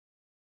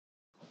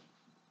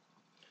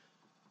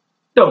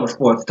Tottenham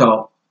Sports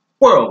Talk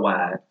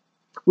worldwide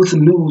with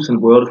some news from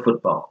the world of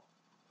football.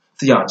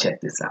 So y'all check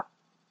this out.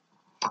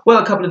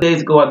 Well, a couple of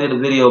days ago I did a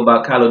video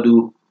about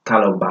Kalidou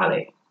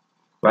Koulibaly,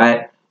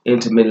 right?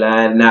 Inter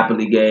Milan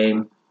Napoli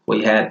game where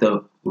you had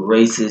the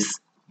racist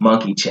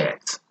monkey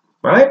chants,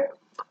 right?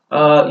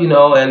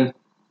 And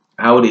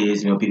how it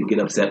is, people get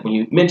upset when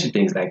you mention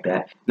things like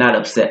that, not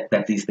upset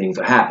that these things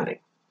are happening.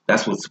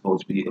 That's what's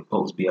supposed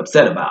to be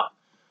upset about.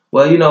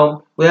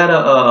 Well, we had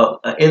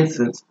an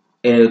instance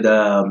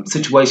and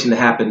situation that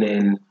happened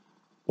in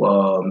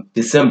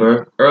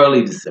December,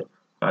 early December,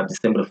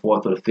 December the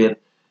 4th or the 5th,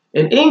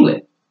 in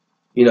England.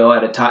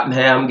 At a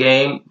Tottenham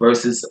game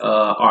versus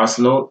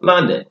Arsenal,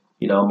 London.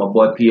 My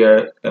boy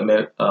Pierre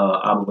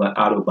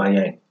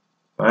Aubameyang,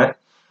 right?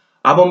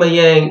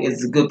 Aubameyang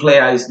is a good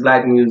player. I used to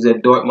like him. He was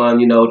at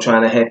Dortmund,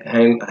 trying to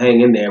hang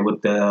in there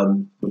with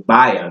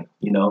Bayern.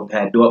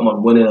 Had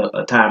Dortmund winning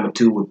a time or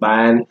two with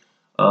Bayern,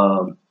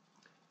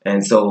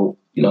 and so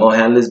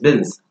handle his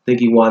business. I think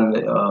he won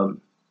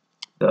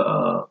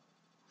the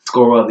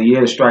scorer of the year,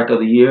 the striker of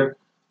the year,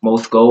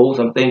 most goals.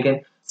 I'm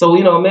thinking. So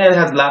man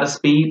has a lot of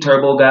speed,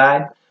 turbo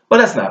guy. But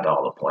that's not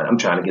all the point. I'm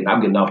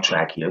getting off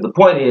track here. The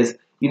point is,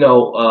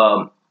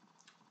 about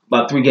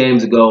 3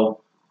 games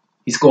ago,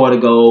 he scored a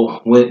goal,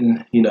 went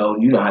and, you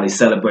know how they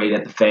celebrate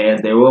at the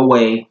fans. They were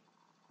away.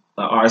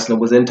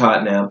 Arsenal was in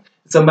Tottenham.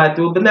 Somebody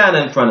threw a banana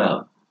in front of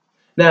him.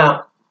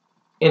 Now,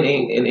 in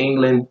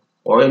England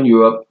or in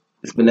Europe,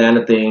 this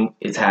banana thing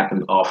has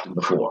happened often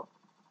before,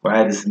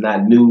 right? This is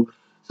not new.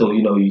 So,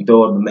 you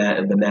throw a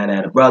banana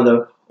at a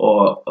brother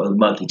or a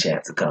monkey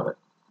chance of coming,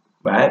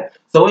 right?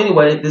 So,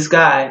 anyway, this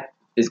guy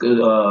is good.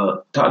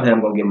 Tottenham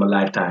going to give him a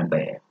lifetime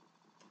ban.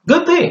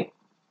 Good thing.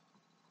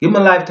 Give him a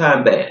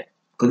lifetime ban.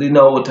 Because you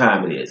know what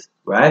time it is,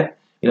 right?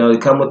 They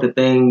come with the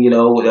thing,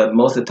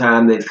 most of the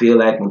time they feel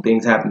like when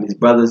things happen to these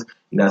brothers,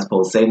 you're not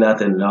supposed to say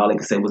nothing, and all they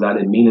can say was, I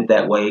didn't mean it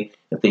that way,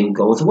 the thing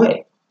goes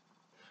away.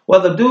 Well,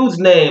 the dude's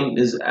name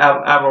is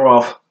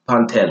Alvaro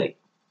Pontelli.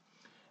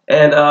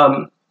 And,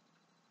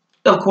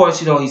 of course,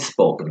 he's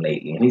spoken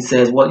lately, and he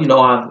says, well,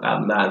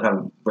 I'm not have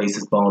a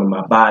racist bone in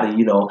my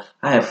body,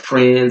 I have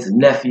friends and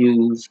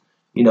nephews,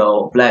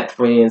 black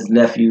friends,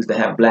 nephews that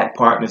have black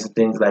partners and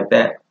things like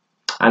that.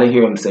 I didn't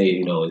hear him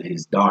say,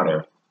 his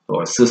daughter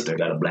or his sister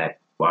got a black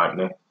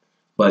partner,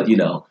 but,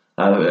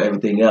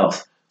 everything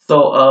else.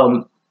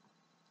 So,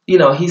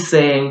 he's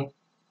saying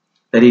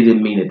that he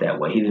didn't mean it that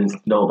way. He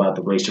didn't know about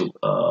the racial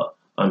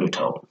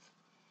undertones.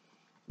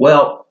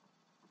 Well,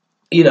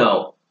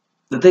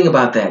 the thing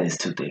about that is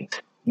 2 things.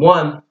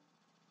 One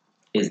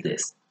is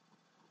this.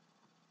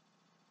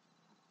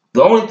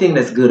 The only thing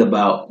that's good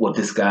about what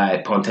this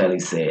guy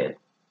Pontelli said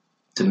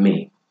to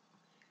me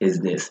is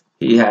this.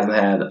 He hasn't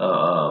had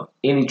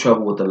any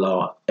trouble with the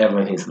law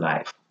ever in his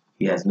life.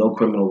 He has no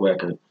criminal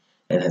record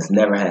and has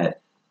never had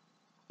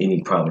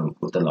any problem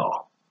with the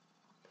law.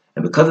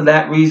 And because of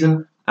that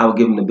reason, I would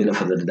give him the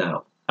benefit of the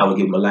doubt. I would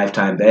give him a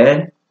lifetime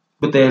ban,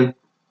 but then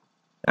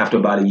after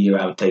about a year,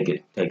 I would take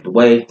it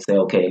away, say,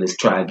 okay, let's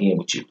try again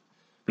with you.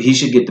 But he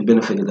should get the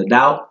benefit of the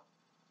doubt,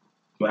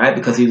 right?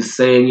 Because he was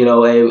saying,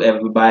 hey,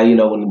 everybody,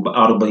 when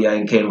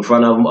Aubameyang came in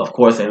front of him, of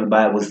course,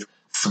 everybody was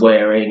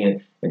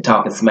swearing and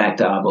talking smack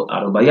to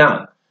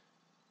Aubameyang.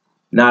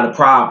 Not a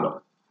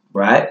problem,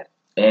 right?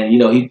 And,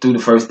 he threw the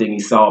first thing he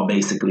saw,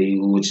 basically,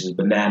 which is a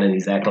banana, and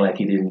he's acting like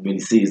he didn't really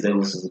see it. It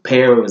was a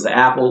pear, it was an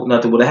apple,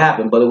 nothing would have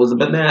happened, but it was a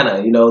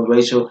banana, the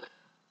racial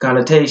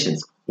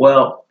connotations.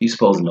 Well, you're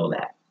supposed to know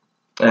that.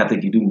 And I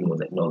think you do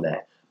know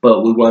that.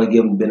 But we want to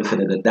give them the benefit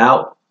of the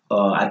doubt.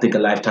 I think a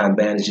lifetime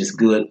ban is just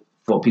good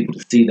for people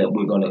to see that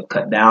we're going to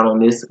cut down on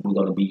this. We're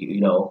going to be,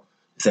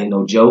 this ain't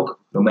no joke,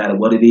 no matter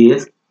what it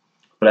is.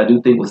 But I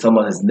do think when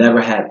someone has never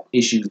had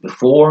issues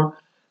before,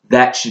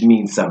 that should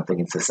mean something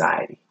in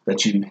society.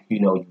 That you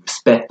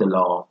respect the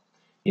law.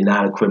 You're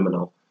not a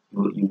criminal.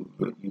 You've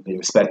been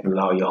respecting the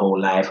law your whole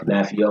life.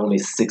 Now, if you're only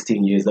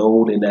 16 years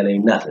old, then that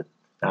ain't nothing.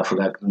 I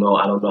don't know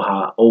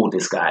how old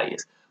this guy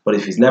is. But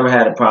if he's never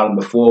had a problem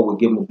before, we'll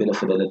give him the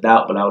benefit of the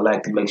doubt. But I would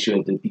like to make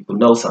sure that people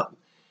know something.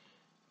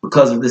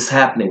 Because of this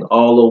happening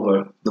all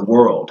over the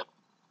world,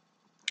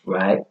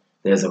 right?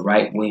 There's a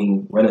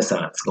right-wing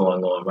renaissance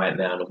going on right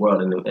now in the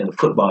world. And the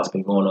football's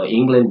been going on.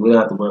 England, we don't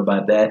have to worry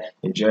about that.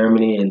 In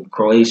Germany and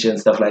Croatia and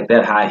stuff like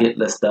that, high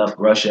Hitler stuff.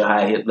 Russia,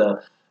 high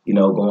Hitler,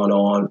 going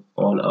on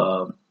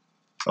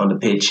the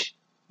pitch,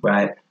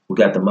 right? We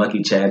got the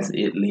monkey chants in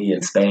Italy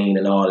and Spain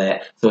and all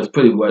that. So it's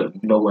pretty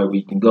nowhere where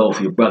you can go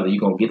for your brother.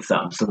 You're going to get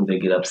something as soon as they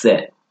get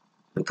upset.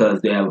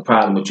 Because they have a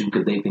problem with you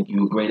because they think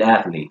you're a great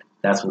athlete.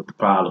 That's what the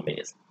problem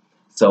is.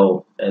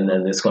 So, and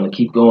then it's going to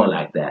keep going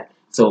like that.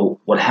 So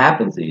what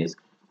happens is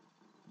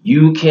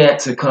you can't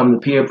succumb to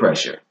peer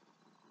pressure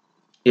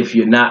if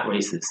you're not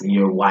racist and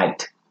you're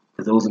white.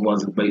 Because those are the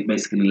ones who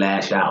basically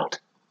lash out.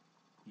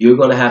 You're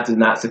going to have to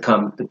not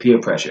succumb to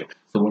peer pressure.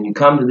 So when you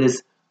come to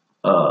this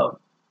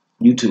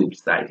YouTube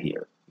site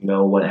here,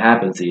 what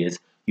happens is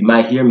you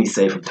might hear me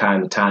say from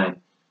time to time,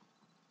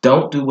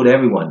 don't do what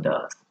everyone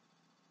does.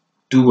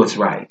 Do what's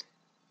right.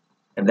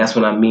 And that's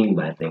what I mean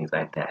by things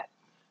like that.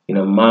 You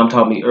know, mom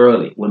taught me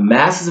early, when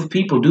masses of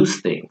people do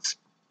things,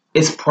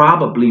 it's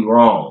probably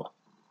wrong.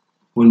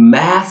 When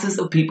masses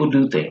of people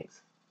do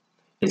things,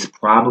 it's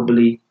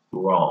probably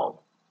wrong.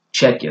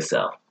 Check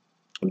yourself.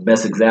 The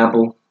best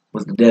example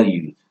was the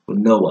deluge with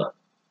Noah,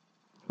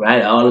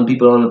 right? All them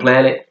people on the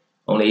planet,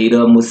 only 8 of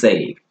them were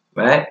saved,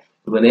 right?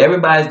 When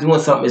everybody's doing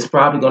something, it's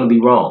probably going to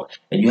be wrong.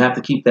 And you have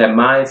to keep that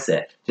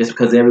mindset. Just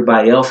because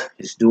everybody else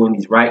is doing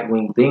these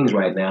right-wing things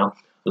right now,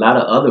 a lot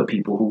of other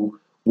people who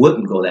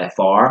wouldn't go that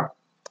far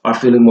are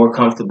feeling more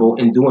comfortable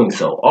in doing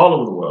so. All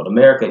over the world,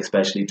 America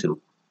especially too,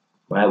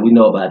 right? We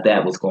know about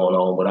that, what's going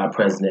on with our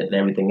president and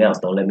everything else.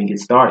 Don't let me get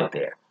started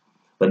there.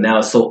 But now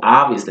it's so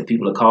obvious that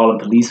people are calling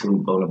police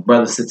when a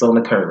brother sits on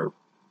the curb.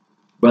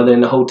 Brother in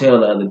the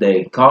hotel the other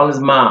day, calling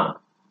his mom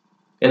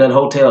in a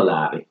hotel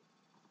lobby.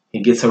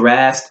 He gets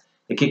harassed.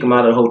 They kick him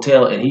out of the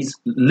hotel, and he's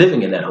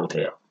living in that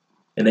hotel.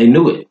 And they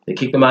knew it. They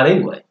kicked him out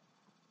anyway.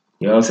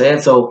 You know what I'm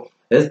saying? So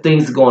there's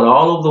things going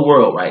all over the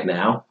world right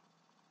now.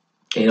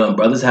 You know, and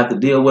brothers have to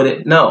deal with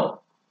it.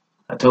 No.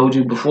 I told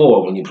you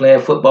before, when you're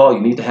playing football,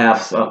 you need to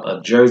have a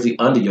jersey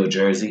under your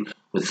jersey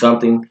with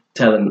something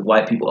telling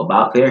white people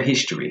about their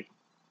history.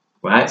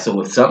 Right? So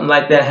if something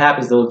like that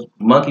happens, those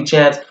monkey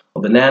chants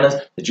or bananas,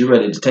 that you're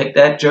ready to take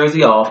that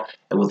jersey off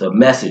and with a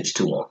message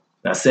to them.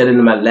 I said it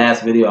in my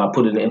last video. I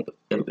put it in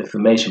the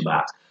information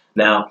box.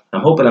 Now,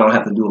 I'm hoping I don't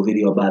have to do a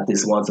video about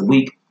this once a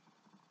week,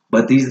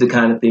 but these are the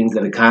kind of things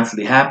that are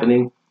constantly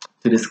happening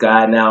to this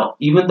guy. Now,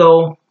 even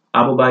though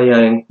Abu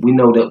Bayang, we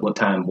know that what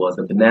time it was.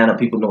 The banana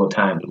people know what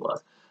time it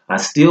was. I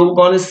still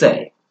going to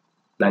say,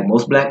 like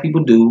most black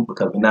people do,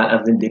 because we're not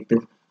a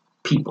vindictive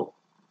people.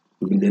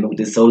 We've been dealing with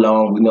this so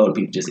long, we know that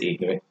people just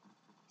ignorant.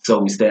 So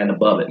we stand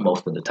above it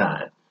most of the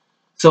time.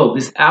 So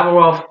this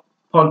Alvaroff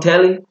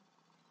Pontelli,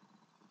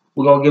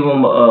 we're going to give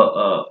him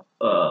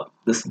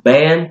this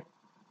ban,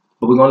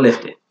 but we're going to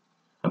lift it.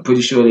 I'm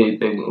pretty sure they're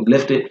going to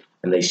lift it,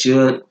 and they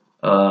should.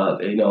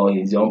 You know,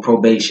 he's on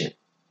probation,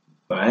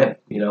 right?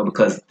 You know,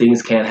 because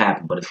things can't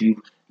happen. But if you've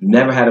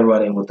never had a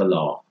run-in with the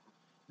law,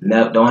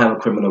 don't have a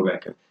criminal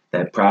record,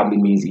 that probably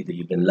means either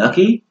you've been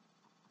lucky,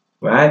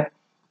 right,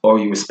 or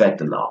you respect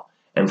the law.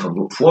 And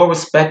for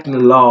respecting the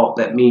law,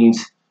 that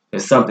means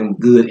there's something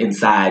good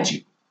inside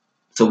you.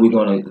 So we're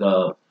gonna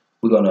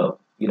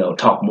you know,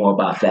 talk more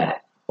about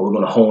that, or we're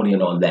gonna hone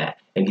in on that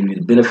and give you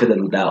the benefit of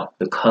the doubt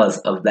because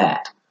of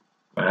that.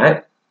 All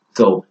right.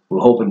 So we're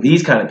hoping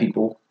these kind of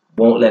people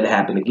won't let it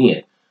happen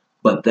again.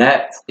 But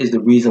that is the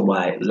reason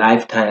why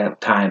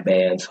lifetime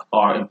bans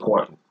are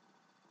important.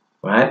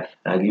 Right?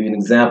 And I'll give you an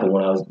example.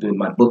 When I was doing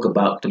my book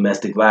about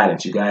domestic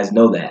violence, you guys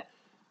know that.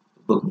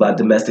 The book about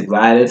domestic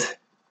violence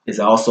is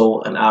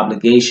also an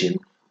obligation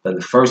for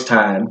the first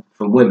time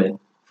for women.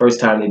 First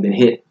time they've been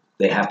hit,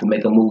 they have to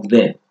make a move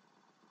then.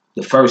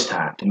 The first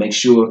time, to make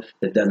sure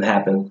that doesn't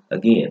happen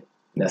again.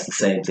 And that's the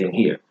same thing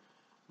here.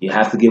 You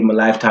have to give them a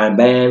lifetime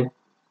ban.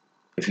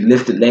 If you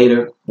lift it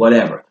later,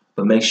 whatever.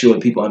 But make sure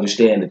that people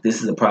understand that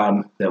this is a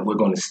problem that we're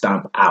going to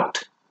stomp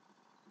out,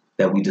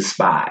 that we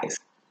despise.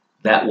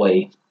 That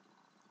way,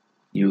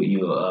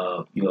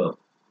 you'll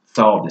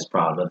solve this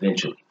problem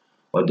eventually,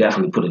 or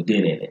definitely put a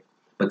dent in it,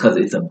 because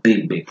it's a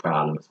big, big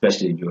problem,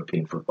 especially in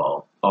European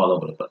football, all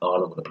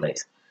over the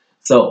place.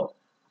 So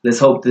let's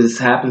hope this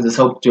happens. Let's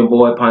hope your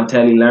boy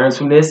Pontelli learns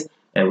from this.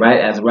 And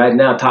right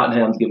now,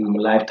 Tottenham's giving him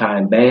a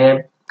lifetime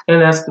ban,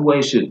 and that's the way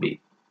it should be.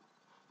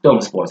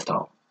 Doma Sports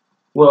Talk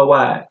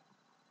worldwide,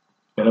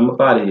 and I'm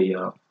up out of here,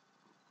 y'all.